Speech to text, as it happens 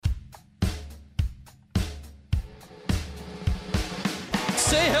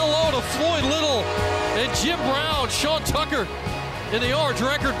say hello to Floyd Little and Jim Brown. Sean Tucker in the Orange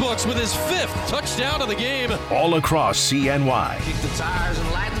record books with his 5th touchdown of the game. All across CNY. Kick the tires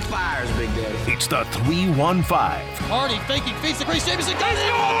and light the fires, Big Daddy. It's the 3-1-5. Hardy faking, feeds the Grace Jameson. He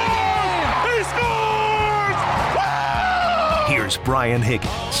scores! Woo! Here's Brian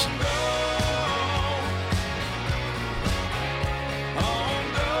Higgins.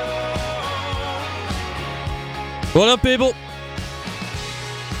 What up, people?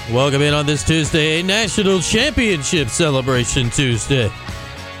 Welcome in on this Tuesday, a National Championship Celebration Tuesday.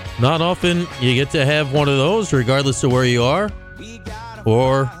 Not often you get to have one of those, regardless of where you are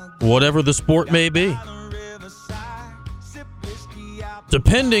or whatever the sport may be.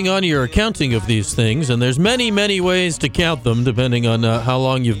 Depending on your accounting of these things, and there's many, many ways to count them, depending on how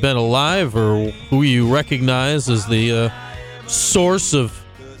long you've been alive or who you recognize as the source of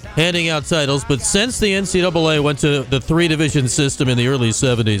handing out titles, but since the NCAA went to the 3-division system in the early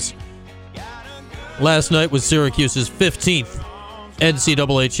 70s, last night was Syracuse's 15th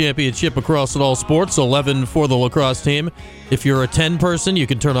NCAA championship across all sports, 11 for the lacrosse team. If you're a 10 person, you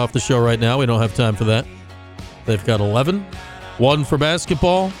can turn off the show right now. We don't have time for that. They've got 11. 1 for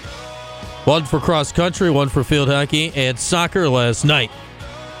basketball, 1 for cross country, 1 for field hockey, and soccer last night.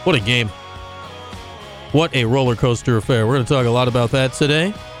 What a game. What a roller coaster affair. We're going to talk a lot about that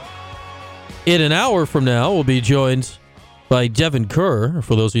today. In an hour from now, we'll be joined by Devin Kerr.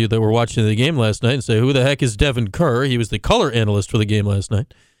 For those of you that were watching the game last night and say, who the heck is Devin Kerr? He was the color analyst for the game last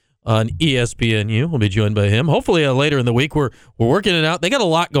night on ESPNU. We'll be joined by him. Hopefully later in the week, we're working it out. They got a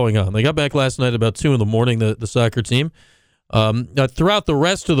lot going on. They got back last night about 2 in the morning, the soccer team. Throughout the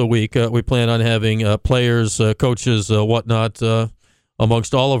rest of the week, we plan on having players, coaches, whatnot,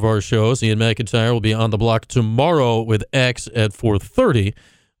 amongst all of our shows. Ian McIntyre will be on the block tomorrow with X at 4:30.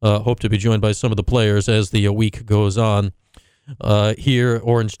 Hope to be joined by some of the players as the week goes on here,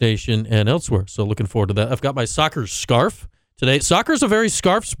 Orange Nation, and elsewhere. So looking forward to that. I've got my soccer scarf today. Soccer's a very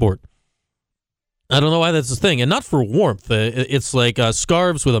scarf sport. I don't know why that's the thing. And not for warmth. It's like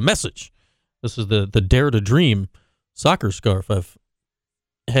scarves with a message. This is the Dare to Dream soccer scarf I've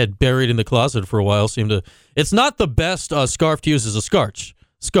had buried in the closet for a while. It's not the best scarf to use as a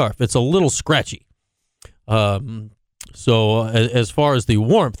scarf. It's a little scratchy. So as far as the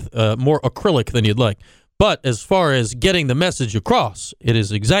warmth, more acrylic than you'd like. But as far as getting the message across, it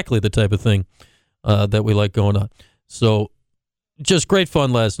is exactly the type of thing that we like going on. So just great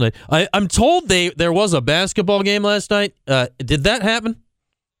fun last night. I'm told there was a basketball game last night. Did that happen?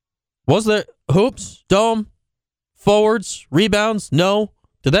 Was there hoops, dome, forwards, rebounds? No.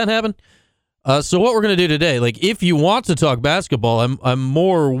 Did that happen? So what we're going to do today, like if you want to talk basketball, I'm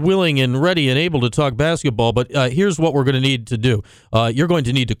more willing and ready and able to talk basketball, but here's what we're going to need to do. You're going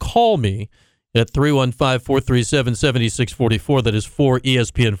to need to call me at 315-437-7644. That is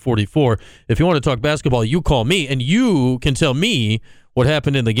 4ESPN44. If you want to talk basketball, you call me, and you can tell me what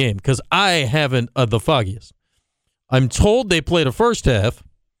happened in the game, because I haven't the foggiest. I'm told they played a first half,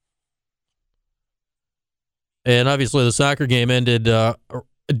 and obviously the soccer game ended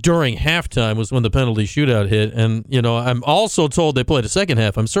during halftime was when the penalty shootout hit. And, I'm also told they played a second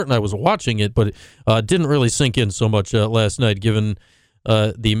half. I'm certain I was watching it, but it didn't really sink in so much last night, given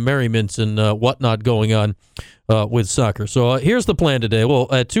the merriment and whatnot going on with soccer. So here's the plan today. Well,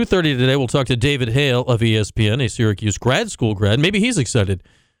 at 2:30 today, we'll talk to David Hale of ESPN, a Syracuse grad school grad. Maybe he's excited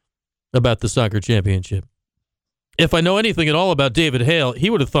about the soccer championship. If I know anything at all about David Hale, he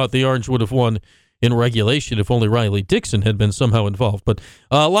would have thought the Orange would have won in regulation if only Riley Dixon had been somehow involved. But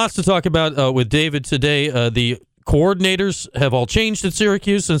lots to talk about with David today. The coordinators have all changed at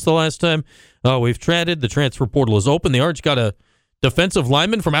Syracuse since the last time we've chatted. The transfer portal is open. The Orange got a defensive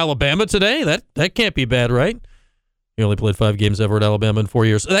lineman from Alabama today. That can't be bad, right? He only played 5 games ever at Alabama in 4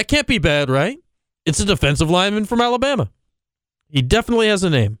 years. That can't be bad, right? It's a defensive lineman from Alabama. He definitely has a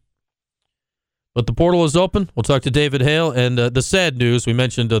name. But the portal is open. We'll talk to David Hale. And the sad news, we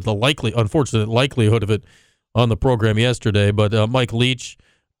mentioned the unfortunate likelihood of it on the program yesterday, but Mike Leach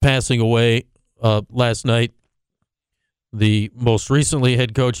passing away last night, the most recently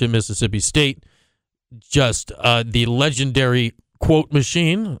head coach at Mississippi State, just the legendary quote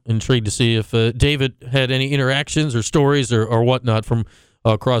machine. Intrigued to see if David had any interactions or stories or whatnot from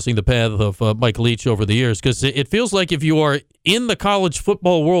crossing the path of Mike Leach over the years, because it feels like if you are in the college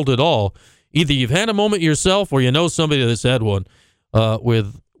football world at all, either you've had a moment yourself or you know somebody that's had one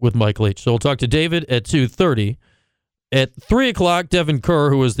with Mike Leach. So we'll talk to David at 2:30. At 3 o'clock, Devin Kerr,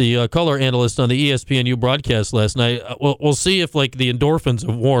 who was the color analyst on the ESPNU broadcast last night, we'll see if the endorphins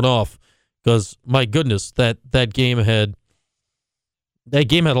have worn off, because my goodness, that game had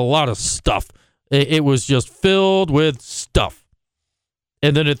a lot of stuff. It was just filled with stuff.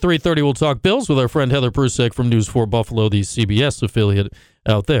 And then at 3:30, we'll talk Bills with our friend Heather Prusek from News 4 Buffalo, the CBS affiliate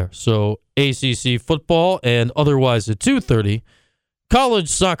out there. So ACC football and otherwise at 2:30. College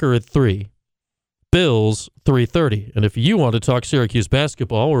soccer at 3. Bills 3:30. And if you want to talk Syracuse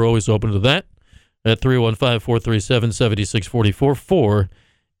basketball, we're always open to that at 315-437-7644 for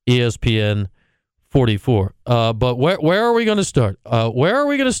ESPN 44. But where are we going to start? Where are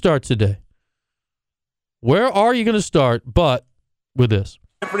we going to start today? Where are you going to start but with this?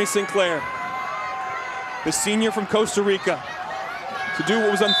 Anthony Sinclair, the senior from Costa Rica, to do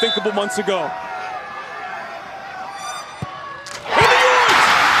what was unthinkable months ago. And the Orange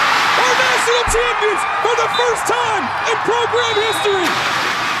are national champions for the first time in program history.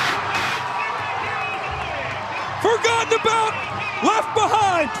 Forgotten about, left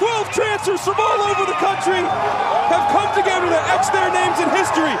behind, 12 transfers from all over the country have come together to etch their names in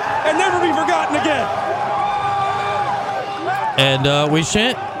history and never be forgotten again. And we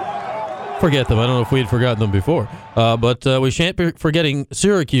shan't forget them. I don't know if we had forgotten them before, but we shan't be forgetting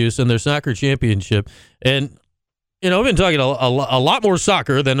Syracuse and their soccer championship. And, you know, we've been talking a lot more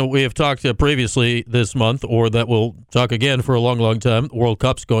soccer than we have talked previously this month, or that we'll talk again for a long, long time. The World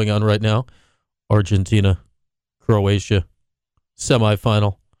Cup's going on right now. Argentina, Croatia,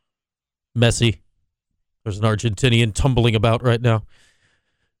 semifinal. Messi. There's an Argentinian tumbling about right now.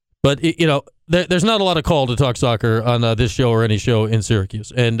 But, you know, there's not a lot of call to talk soccer on this show or any show in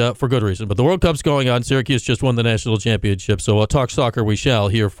Syracuse, and for good reason. But the World Cup's going on. Syracuse just won the national championship, so talk soccer we shall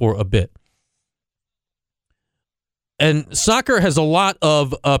here for a bit. And soccer has a lot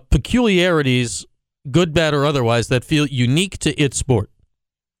of peculiarities, good, bad, or otherwise, that feel unique to its sport.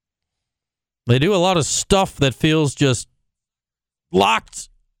 They do a lot of stuff that feels just locked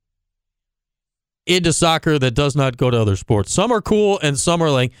into soccer that does not go to other sports. Some are cool, and some are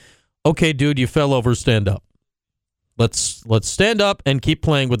like, okay, dude, you fell over, stand up. Let's stand up and keep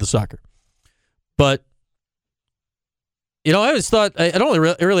playing with the soccer. But, you know, I always thought, I don't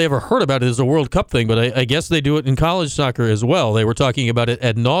really ever heard about it as a World Cup thing, but I guess they do it in college soccer as well. They were talking about it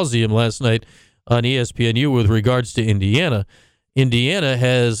ad nauseum last night on ESPNU with regards to Indiana. Indiana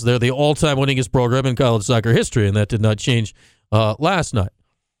they're the all-time winningest program in college soccer history, and that did not change last night.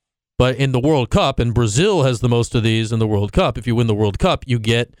 But in the World Cup, and Brazil has the most of these in the World Cup, if you win the World Cup, you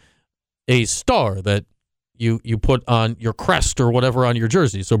get a star that you put on your crest or whatever on your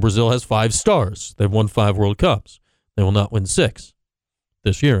jersey. So Brazil has 5 stars. They've won 5 World Cups. They will not win 6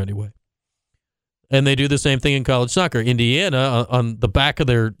 this year anyway. And they do the same thing in college soccer. Indiana on the back of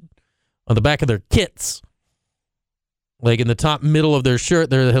their kits, like in the top middle of their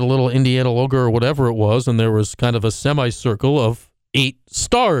shirt, they had a little Indiana logo or whatever it was, and there was kind of a semicircle of 8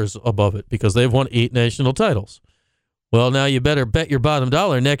 stars above it because they've won 8 national titles. Well, now you better bet your bottom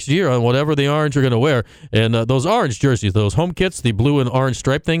dollar next year on whatever the Orange are going to wear. And those orange jerseys, those home kits, the blue and orange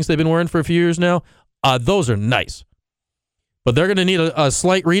stripe things they've been wearing for a few years now, those are nice. But they're going to need a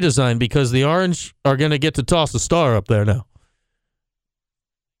slight redesign because the Orange are going to get to toss a star up there now.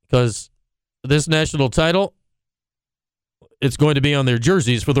 Because this national title, it's going to be on their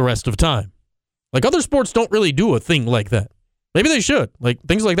jerseys for the rest of time. Like, other sports don't really do a thing like that. Maybe they should. Like,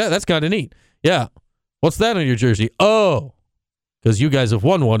 things like that, that's kind of neat. Yeah. What's that on your jersey? Oh, because you guys have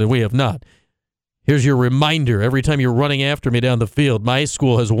won one and we have not. Here's your reminder. Every time you're running after me down the field, my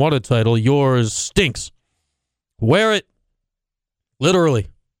school has won a title. Yours stinks. Wear it. Literally.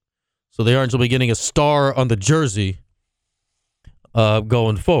 So the Orange will be getting a star on the jersey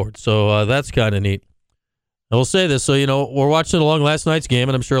going forward. So that's kind of neat. I will say this. So, you know, we're watching along last night's game,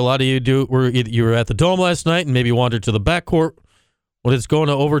 and I'm sure a lot of you you were at the Dome last night and maybe wandered to the backcourt when it's going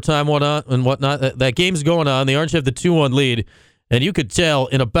to overtime and whatnot. That game's going on. The Orange have the 2-1 lead, and you could tell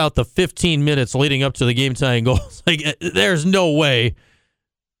in about the 15 minutes leading up to the game-tying goals, like, there's no way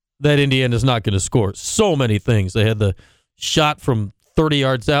that Indiana's not going to score. So many things. They had the shot from 30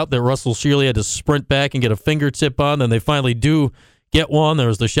 yards out that Russell Shirley had to sprint back and get a fingertip on. Then they finally do get one. There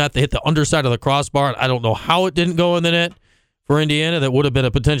was the shot that hit the underside of the crossbar. I don't know how it didn't go in the net for Indiana. That would have been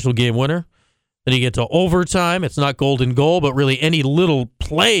a potential game winner. Then you get to overtime. It's not golden goal, but really any little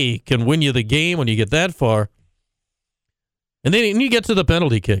play can win you the game when you get that far. And then you get to the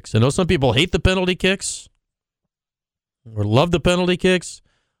penalty kicks. I know some people hate the penalty kicks or love the penalty kicks.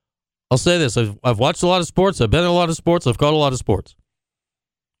 I'll say this. I've watched a lot of sports. I've been in a lot of sports. I've caught a lot of sports.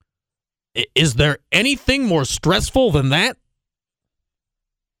 Is there anything more stressful than that?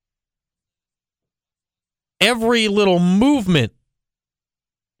 Every little movement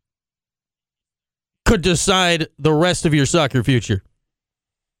could decide the rest of your soccer future.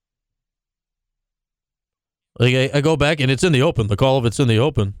 Like I go back, and it's in the open. The call of it's in the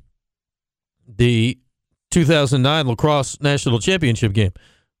open. The 2009 lacrosse national championship game.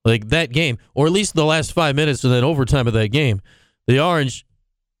 Like that game, or at least the last 5 minutes and then overtime of that game, the Orange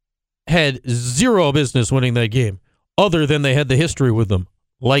had zero business winning that game, other than they had the history with them,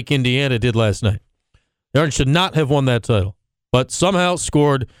 like Indiana did last night. The Orange should not have won that title, but somehow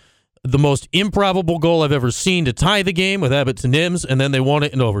scored the most improbable goal I've ever seen to tie the game with Abbott to Nims, and then they won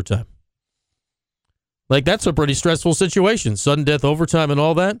it in overtime. Like, that's a pretty stressful situation. Sudden death, overtime, and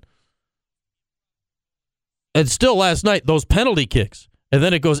all that. And still last night, those penalty kicks. And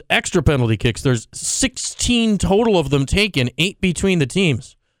then it goes extra penalty kicks. There's 16 total of them taken, 8 between the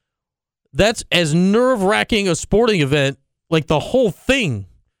teams. That's as nerve-wracking a sporting event, like the whole thing,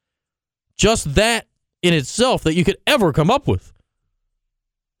 just that in itself, that you could ever come up with.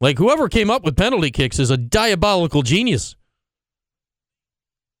 Like, whoever came up with penalty kicks is a diabolical genius.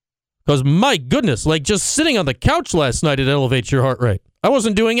 Because, my goodness, like, just sitting on the couch last night, it elevates your heart rate. I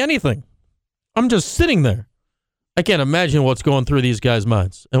wasn't doing anything. I'm just sitting there. I can't imagine what's going through these guys'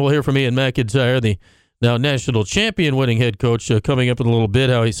 minds. And we'll hear from Ian McIntyre, the now national champion winning head coach, coming up in a little bit,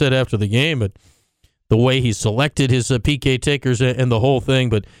 how he said after the game, but the way he selected his PK takers and the whole thing.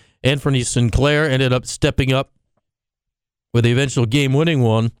 But Anthony Sinclair ended up stepping up with the eventual game-winning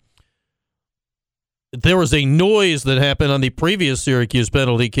one. There was a noise that happened on the previous Syracuse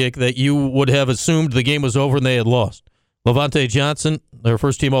penalty kick that you would have assumed the game was over and they had lost. Levante Johnson, their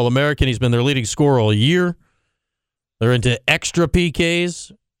first-team All-American, he's been their leading scorer all year. They're into extra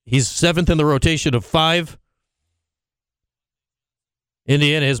PKs. He's 7th in the rotation of 5.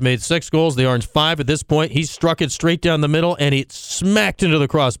 Indiana has made 6 goals. The Orange 5 at this point. He struck it straight down the middle, and it smacked into the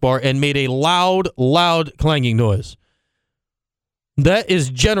crossbar and made a loud, loud clanging noise. That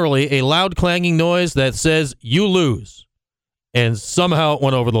is generally a loud clanging noise that says you lose. And somehow it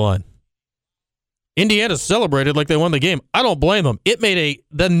went over the line. Indiana celebrated like they won the game. I don't blame them.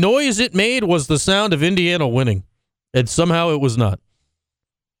 The noise it made was the sound of Indiana winning. And somehow it was not.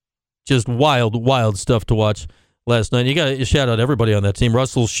 Just wild, wild stuff to watch last night. You got to shout out everybody on that team.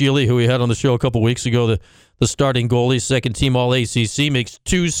 Russell Shealy, who we had on the show a couple weeks ago, the starting goalie, second team All-ACC, makes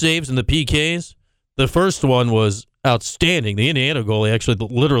 2 saves in the PKs. The first one was outstanding. The Indiana goalie, actually,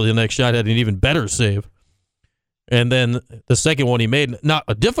 literally the next shot had an even better save. And then the second one he made, not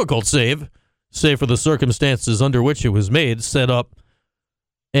a difficult save for the circumstances under which it was made, set up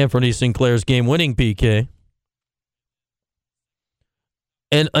Anthony Sinclair's game-winning PK.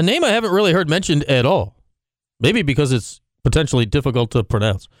 And a name I haven't really heard mentioned at all. Maybe because it's potentially difficult to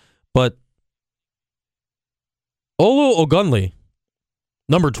pronounce. But Olu Ogunle,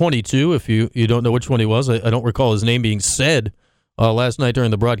 number 22, if you don't know which one he was. I don't recall his name being said last night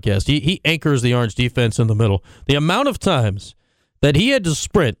during the broadcast. He anchors the Orange defense in the middle. The amount of times that he had to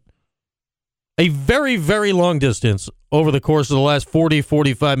sprint a very, very long distance over the course of the last 40,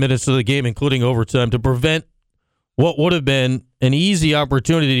 45 minutes of the game, including overtime, to prevent what would have been an easy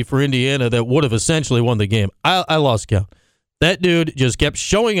opportunity for Indiana that would have essentially won the game. I lost count. That dude just kept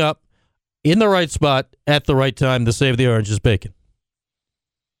showing up in the right spot at the right time to save the Orange's bacon.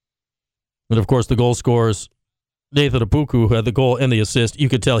 And, of course, the goal scorers, Nathan Apuku, who had the goal and the assist, you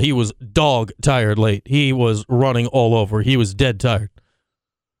could tell he was dog-tired late. He was running all over. He was dead tired.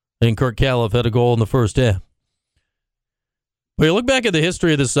 And Kurt Califf had a goal in the first half. But you look back at the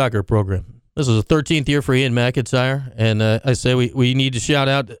history of this soccer program. This is the 13th year for Ian McIntyre, and I say we need to shout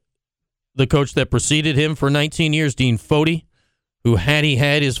out the coach that preceded him for 19 years, Dean Fody, who had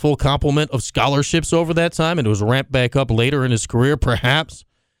his full complement of scholarships over that time and was ramped back up later in his career, perhaps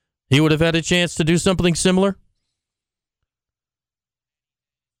he would have had a chance to do something similar.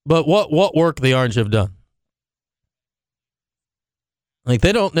 But what work the Orange have done? Like,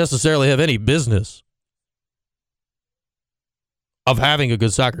 they don't necessarily have any business of having a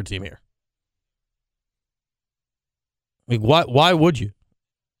good soccer team here. Like, why would you?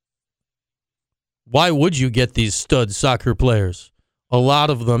 Why would you get these stud soccer players? A lot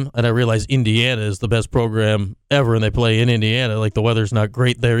of them, and I realize Indiana is the best program ever, and they play in Indiana. Like, the weather's not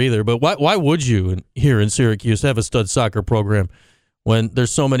great there either. But why would you here in Syracuse have a stud soccer program when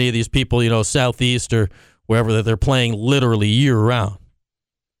there's so many of these people, southeast or wherever, that they're playing literally year-round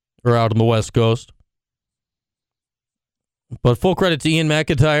or out on the West Coast? But full credit to Ian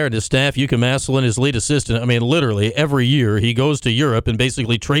McIntyre and his staff. Yuka Maslin, his lead assistant. I mean, literally, every year he goes to Europe and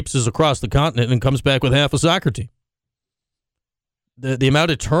basically traipses across the continent and comes back with half a soccer team. The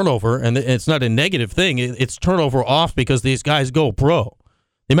amount of turnover, and it's not a negative thing, it's turnover off because these guys go pro.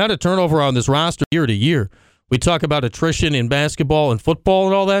 The amount of turnover on this roster year to year. We talk about attrition in basketball and football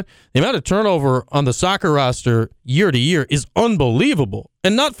and all that. The amount of turnover on the soccer roster year to year is unbelievable,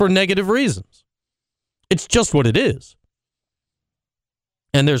 and not for negative reasons. It's just what it is.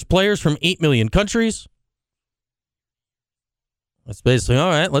 And there's players from 8 million countries. It's basically, all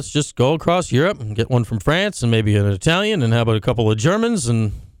right, let's just go across Europe and get one from France and maybe an Italian, and how about a couple of Germans,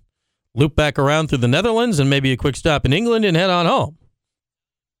 and loop back around through the Netherlands and maybe a quick stop in England and head on home.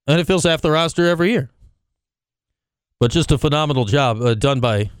 And it fills half the roster every year. But just a phenomenal job done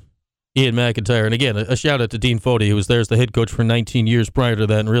by Ian McIntyre. And again, a shout out to Dean Foti, who was there as the head coach for 19 years prior to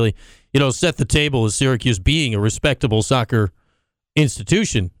that, and really, set the table as Syracuse being a respectable soccer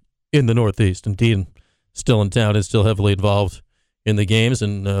institution in the Northeast. And Dean, still in town, is still heavily involved in the games.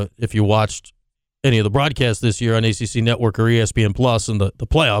 And if you watched any of the broadcasts this year on ACC Network or ESPN Plus in the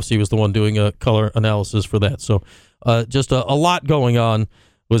playoffs, he was the one doing a color analysis for that. So just a lot going on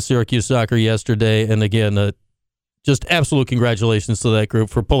with Syracuse soccer yesterday. And again, just absolute congratulations to that group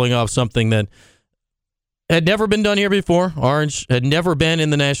for pulling off something that had never been done here before. Orange had never been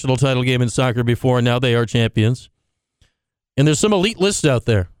in the national title game in soccer before, and now they are champions. And there's some elite lists out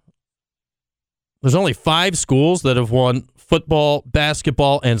there. There's only 5 schools that have won football,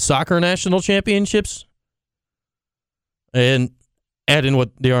 basketball, and soccer national championships. And add in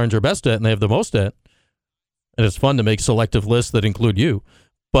what the Orange are best at, and they have the most at. And it's fun to make selective lists that include you.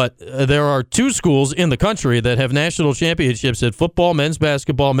 But there are 2 schools in the country that have national championships at football, men's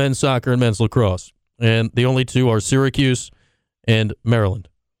basketball, men's soccer, and men's lacrosse. And the only 2 are Syracuse and Maryland.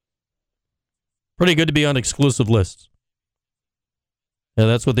 Pretty good to be on exclusive lists. And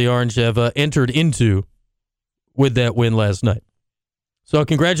that's what the Orange have entered into with that win last night. So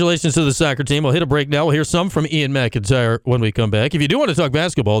congratulations to the soccer team. We'll hit a break now. We'll hear some from Ian McIntyre when we come back. If you do want to talk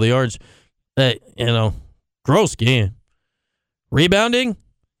basketball, the Orange, gross game. Rebounding,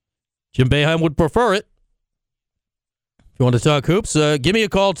 Jim Boeheim would prefer it. If you want to talk hoops, give me a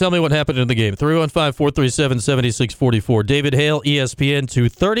call. Tell me what happened in the game. 315-437-7644. David Hale, ESPN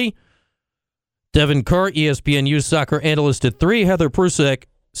 230. Devin Kerr, ESPN Youth Soccer Analyst at 3. Heather Prusek,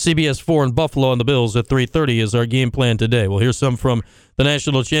 CBS 4 in Buffalo on the Bills at 3:30 is our game plan today. We'll hear some from the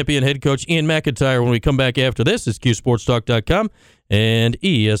national champion head coach Ian McIntyre when we come back after this. It's QSportsTalk.com and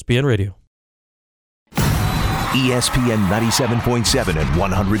ESPN Radio. ESPN 97.7 and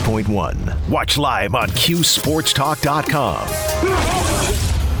 100.1. Watch live on QSportsTalk.com.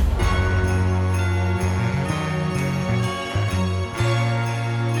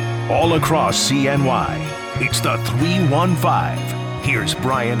 All across CNY, it's the 315. Here's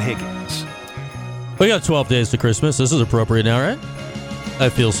Brian Higgins. We got 12 days to Christmas. This is appropriate now, right? I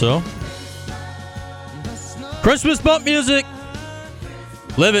feel so. Christmas bump music.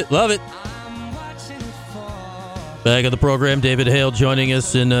 Live it, love it. Back of the program, David Hale joining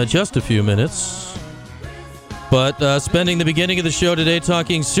us in just a few minutes. But spending the beginning of the show today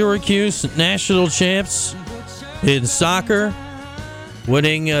talking Syracuse national champs in soccer,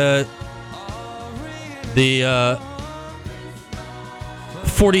 winning the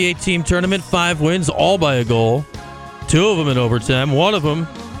 48-team tournament, 5 wins, all by a goal. 2 of them in overtime. One of them,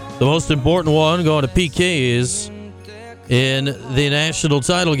 the most important one, going to PKs in the national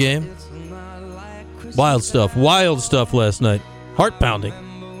title game. Wild stuff last night. Heart-pounding.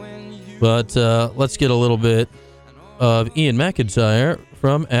 But let's get a little bit of Ian McIntyre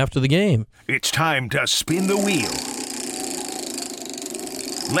from after the game. It's time to spin the wheel.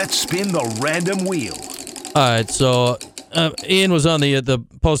 Let's spin the random wheel. All right, so Ian was on the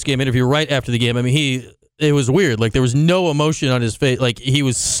post-game interview right after the game. I mean, it was weird. Like, there was no emotion on his face. Like, he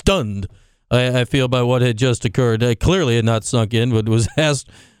was stunned, I feel, by what had just occurred. Clearly had not sunk in, but was asked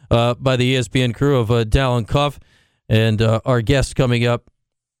by the ESPN crew of Dallin Cuff and our guest coming up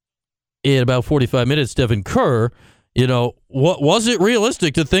in about 45 minutes, Devin Kerr. What was it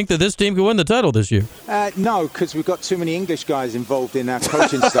realistic to think that this team could win the title this year? No, because we've got too many English guys involved in our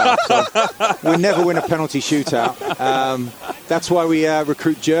coaching staff. So we never win a penalty shootout. That's why we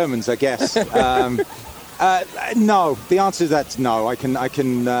recruit Germans, I guess. No, the answer to that's no.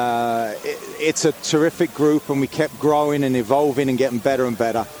 It's a terrific group, and we kept growing and evolving and getting better and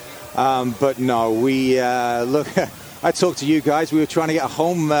better. But no, we look. I talked to you guys. We were trying to get a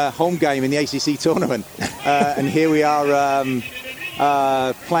home game in the ACC tournament, and here we are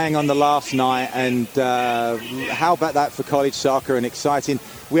playing on the last night. And how about that for college soccer and exciting?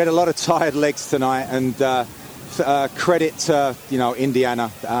 We had a lot of tired legs tonight, and credit to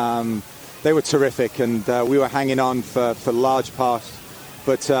Indiana. They were terrific, and we were hanging on for large parts.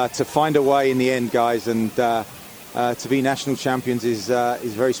 But to find a way in the end, guys, and to be national champions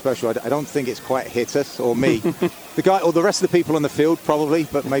is very special. I don't think it's quite hit us or me. The guy or the rest of the people on the field probably,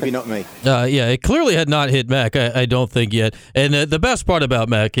 but maybe not me. Yeah, it clearly had not hit Mac. I don't think yet. And the best part about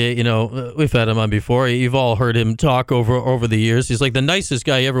Mac, we've had him on before. You've all heard him talk over the years. He's like the nicest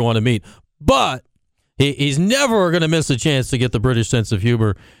guy you ever want to meet. But he's never going to miss a chance to get the British sense of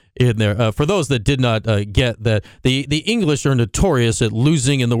humor in there. For those that did not get that, the English are notorious at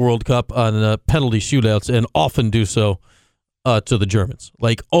losing in the World Cup on penalty shootouts and often do so to the Germans.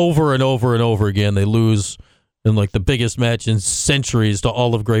 Like over and over and over again, they lose in like the biggest match in centuries to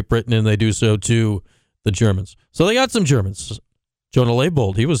all of Great Britain, and they do so to the Germans. So they got some Germans. Jonah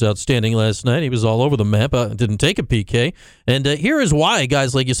Leibold, he was outstanding last night. He was all over the map. Didn't take a PK. And here is why,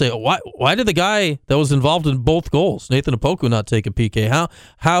 guys, like you say, why did the guy that was involved in both goals, Nathan Opoku, not take a PK?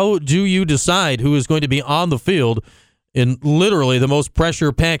 How do you decide who is going to be on the field in literally the most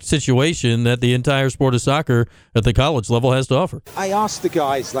pressure-packed situation that the entire sport of soccer at the college level has to offer? I asked the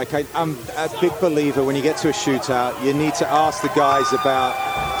guys, like I'm a big believer when you get to a shootout, you need to ask the guys about,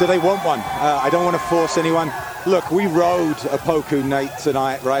 do they want one? I don't want to force anyone. Look, we rode Opoku, Nate,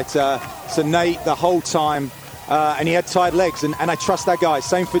 tonight, right? So Nate, the whole time, and he had tired legs, and I trust that guy.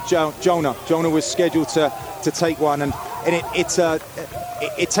 Same for Jonah. Jonah was scheduled to take one, and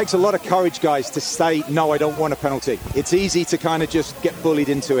it takes a lot of courage, guys, to say, no, I don't want a penalty. It's easy to kind of just get bullied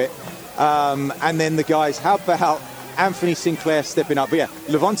into it. And then the guys, how about Anthony Sinclair stepping up? But yeah,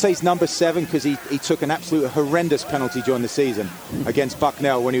 Levante's number 7 because he took an absolute horrendous penalty during the season against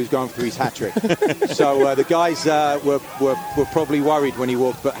Bucknell when he was going through his hat-trick. So the guys were probably worried when he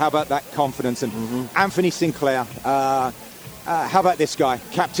walked, but how about that confidence? And Anthony Sinclair, how about this guy?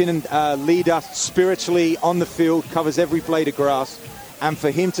 Captain and leader, spiritually on the field, covers every blade of grass. And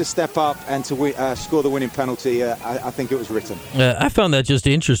for him to step up and to score the winning penalty, I think it was written. I found that just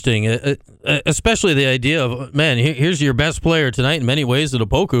interesting, especially the idea of, man, here's your best player tonight in many ways, at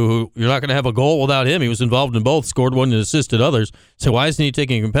Opoku, who you're not going to have a goal without him. He was involved in both, scored one and assisted others. So why isn't he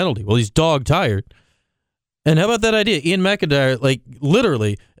taking a penalty? Well, he's dog tired. And how about that idea? Ian McIntyre, like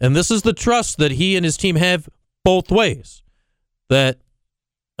literally, and this is the trust that he and his team have both ways. That,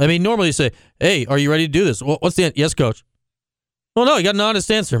 I mean, normally you say, hey, are you ready to do this? Well, what's the end? Yes, coach. Well, no, you got an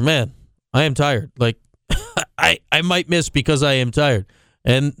honest answer. Man, I am tired. Like, I might miss because I am tired.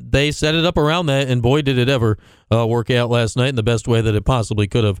 And they set it up around that, and boy, did it ever work out last night in the best way that it possibly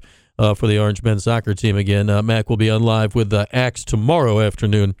could have for the Orange men's soccer team again. Mac will be on live with Axe tomorrow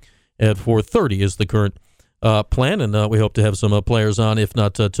afternoon at 4:30 is the current plan, and we hope to have some players on, if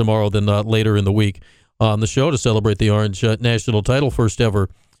not tomorrow, then later in the week on the show to celebrate the Orange national title, first ever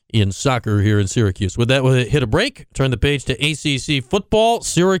in soccer here in Syracuse. With that, we'll hit a break, turn the page to ACC football.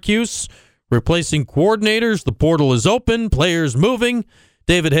 Syracuse replacing coordinators. The portal is open, players moving.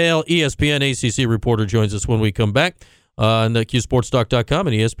 David Hale, ESPN ACC reporter, joins us when we come back on QSportsTalk.com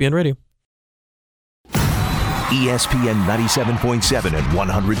and ESPN Radio. ESPN 97.7 and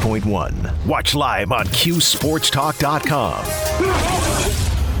 100.1. Watch live on QSportsTalk.com.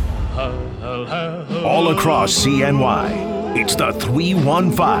 All across CNY. It's the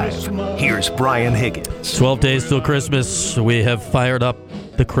 315. Here's Brian Higgins. 12 days till Christmas. We have fired up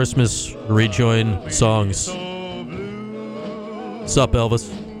the Christmas rejoin songs. What's up, Elvis?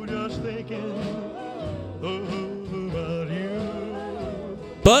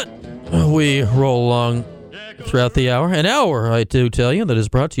 But we roll along throughout the hour. An hour, I do tell you, that is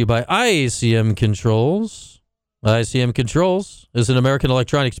brought to you by ICM Controls. ICM Controls is an American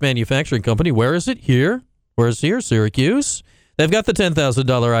electronics manufacturing company. Where is it? Here. Where's here? Syracuse. They've got the $10,000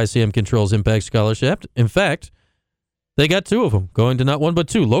 ICM Controls Impact Scholarship. In fact, they got 2 of them, going to not 1 but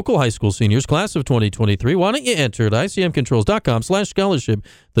 2 local high school seniors, class of 2023. Why don't you enter at ICMcontrols.com/scholarship?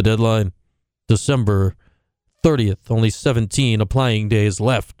 The deadline, December 30th. Only 17 applying days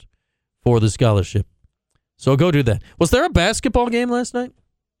left for the scholarship. So go do that. Was there a basketball game last night?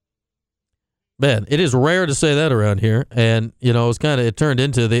 Man, it is rare to say that around here. And, you know, it turned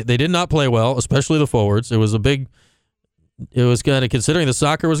into, they did not play well, especially the forwards. It was kind of, considering the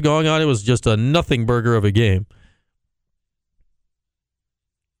soccer was going on, it was just a nothing burger of a game.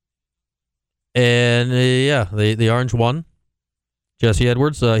 And, the Orange won. Jesse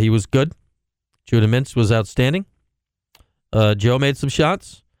Edwards, he was good. Judah Mintz was outstanding. Joe made some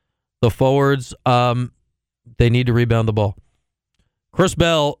shots. The forwards, they need to rebound the ball. Chris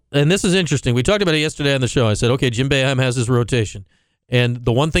Bell, and this is interesting. We talked about it yesterday on the show. I said, okay, Jim Boeheim has his rotation. And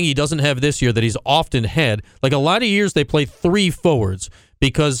the one thing he doesn't have this year that he's often had, like a lot of years they play 3 forwards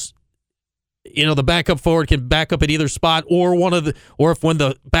because, you know, the backup forward can back up at either spot, or if when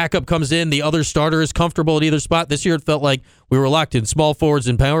the backup comes in, the other starter is comfortable at either spot. This year it felt like we were locked in small forwards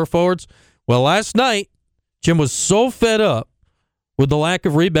and power forwards. Well, last night, Jim was so fed up with the lack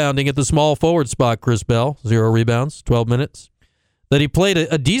of rebounding at the small forward spot, Chris Bell, 0 rebounds, 12 minutes, that he played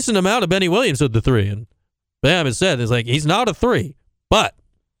a decent amount of Benny Williams at the 3. And Bam has said, it's like, he's not a 3, but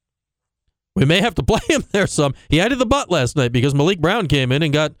we may have to play him there some. He added the butt last night because Malik Brown came in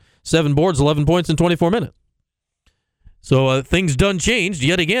and got 7 boards, 11 points in 24 minutes. So things done changed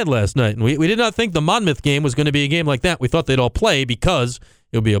yet again last night. And we did not think the Monmouth game was going to be a game like that. We thought they'd all play because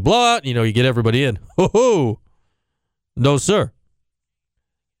it would be a blowout. You get everybody in. Ho-ho! No, sir.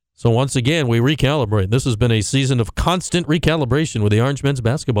 So once again, we recalibrate. This has been a season of constant recalibration with the Orange men's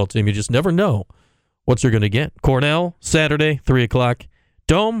basketball team. You just never know what you're going to get. Cornell, Saturday, 3 o'clock.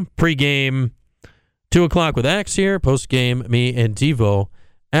 Dome, pregame, 2 o'clock with Axe here. Postgame, me and Devo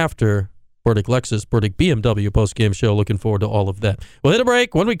after Burdick Lexus, Burdick BMW postgame show. Looking forward to all of that. We'll hit a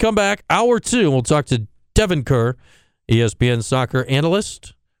break. When we come back, hour 2, we'll talk to Devin Kerr, ESPN soccer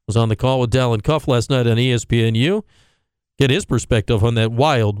analyst. Was on the call with Dallin Cuff last night on ESPNU. Get his perspective on that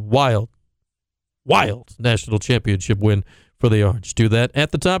wild national championship win for the Orange. Do that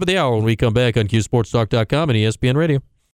at the top of the hour when we come back on QSportsTalk.com and ESPN Radio.